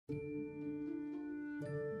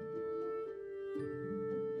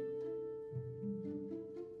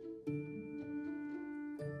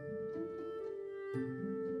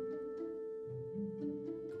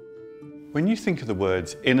When you think of the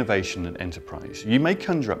words innovation and enterprise, you may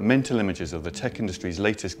conjure up mental images of the tech industry's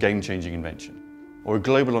latest game-changing invention, or a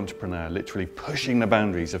global entrepreneur literally pushing the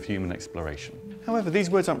boundaries of human exploration. However, these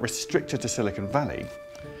words aren't restricted to Silicon Valley.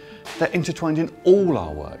 They're intertwined in all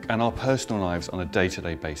our work and our personal lives on a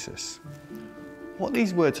day-to-day basis. What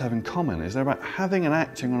these words have in common is they're about having and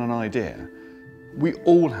acting on an idea. We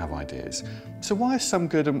all have ideas, so why are some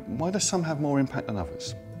good and why do some have more impact than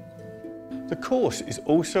others? The course is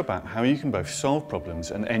also about how you can both solve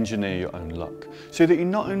problems and engineer your own luck, so that you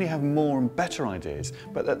not only have more and better ideas,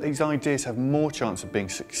 but that these ideas have more chance of being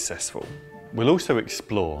successful. We'll also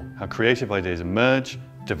explore how creative ideas emerge,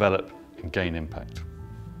 develop, and gain impact.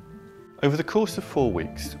 Over the course of 4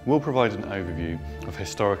 weeks, we'll provide an overview of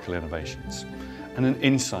historical innovations and an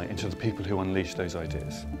insight into the people who unleash those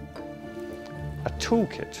ideas. A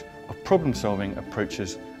toolkit of problem-solving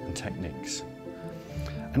approaches and techniques.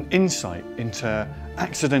 An insight into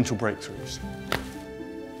accidental breakthroughs,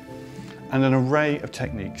 and an array of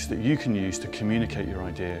techniques that you can use to communicate your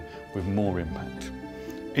idea with more impact.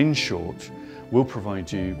 In short, we'll provide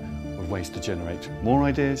you with ways to generate more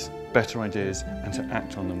ideas, better ideas, and to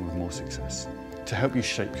act on them with more success, to help you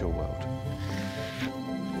shape your world.